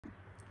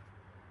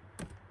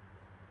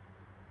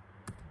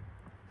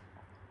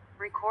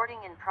Recording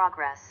in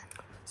progress.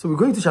 So we're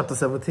going to chapter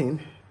 17,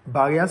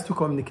 barriers to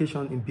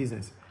communication in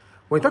business.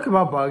 When we talk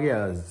about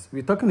barriers,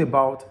 we're talking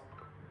about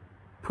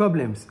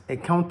problems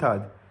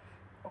encountered,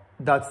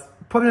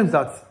 problems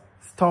that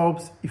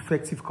stops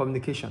effective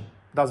communication.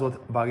 That's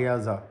what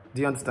barriers are.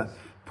 Do you understand?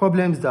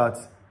 Problems that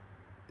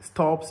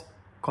stops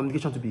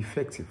communication to be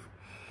effective.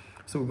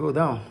 So we go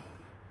down.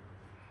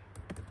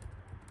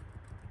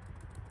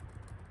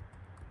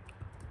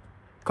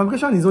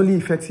 Communication is only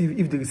effective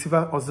if the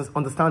receiver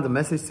understands the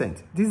message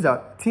sent. These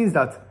are things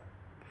that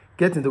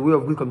get in the way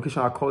of good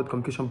communication are called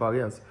communication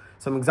barriers.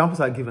 Some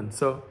examples are given.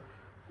 So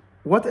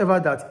whatever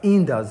that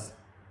hinders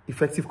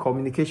effective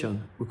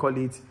communication, we call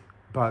it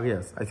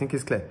barriers. I think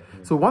it's clear.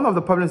 So one of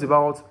the problems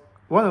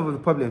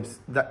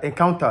that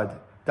encountered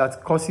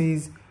that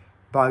causes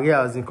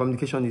barriers in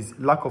communication is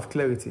lack of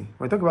clarity.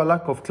 When we talk about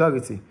lack of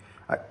clarity,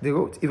 they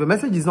wrote, if a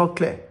message is not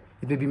clear,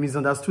 it may be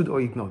misunderstood or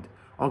ignored.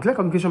 Unclear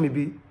communication may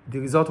be the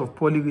result of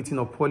poorly written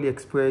or poorly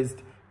expressed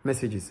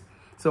messages.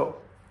 So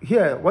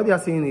here, what they are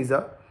saying is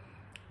that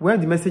when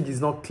the message is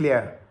not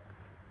clear,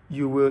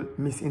 you will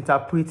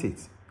misinterpret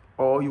it,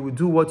 or you will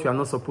do what you are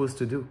not supposed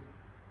to do.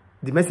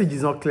 The message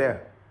is not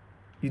clear.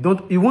 You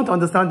won't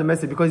understand the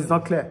message because it's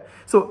not clear.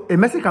 So a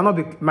message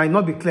might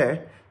not be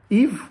clear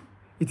if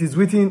it is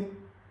written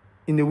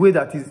in a way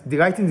that the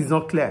writing is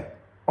not clear,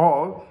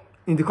 or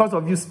in the course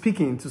of you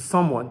speaking to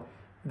someone,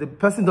 the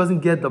person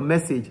doesn't get the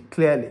message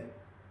clearly.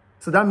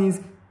 So that means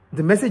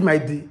the message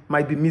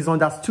might be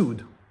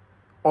misunderstood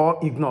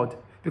or ignored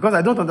because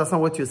I don't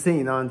understand what you're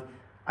saying, and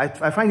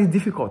I find it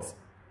difficult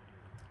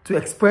to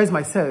express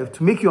myself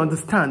to make you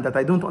understand that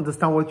I don't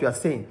understand what you are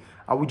saying.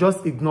 I will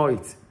just ignore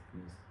it.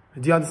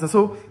 Do you understand?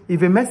 So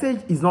if a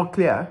message is not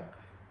clear,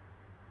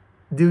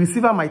 the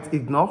receiver might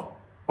ignore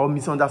or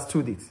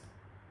misunderstood it.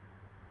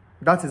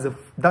 That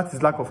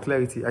is lack of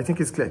clarity. I think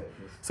it's clear.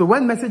 So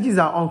when messages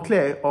are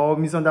unclear or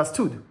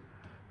misunderstood,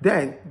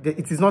 then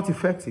it is not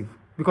effective.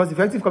 Because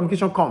effective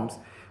communication comes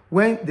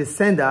when the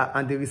sender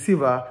and the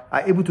receiver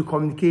are able to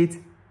communicate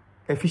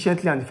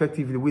efficiently and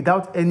effectively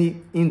without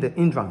any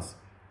hindrance.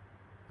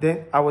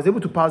 Then I was able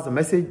to pass the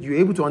message, you were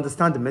able to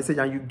understand the message,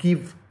 and you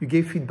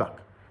gave feedback.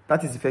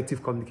 That is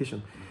effective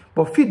communication.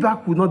 But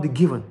feedback would not be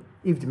given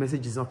if the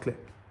message is not clear.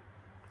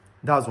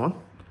 That's one.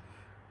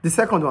 The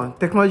second one,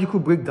 technological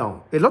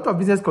breakdown. A lot of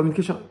business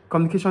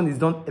communication is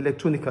done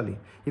electronically.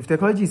 If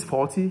technology is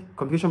faulty,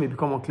 communication may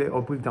become unclear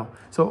or break down.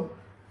 So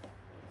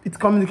it's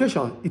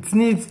communication. It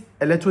needs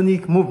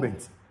electronic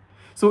movement.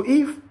 So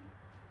if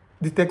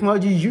the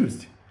technology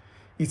used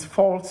is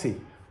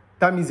faulty,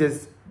 that means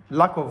there's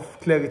lack of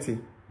clarity.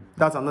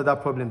 That's another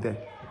problem there.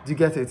 Do you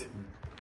get it?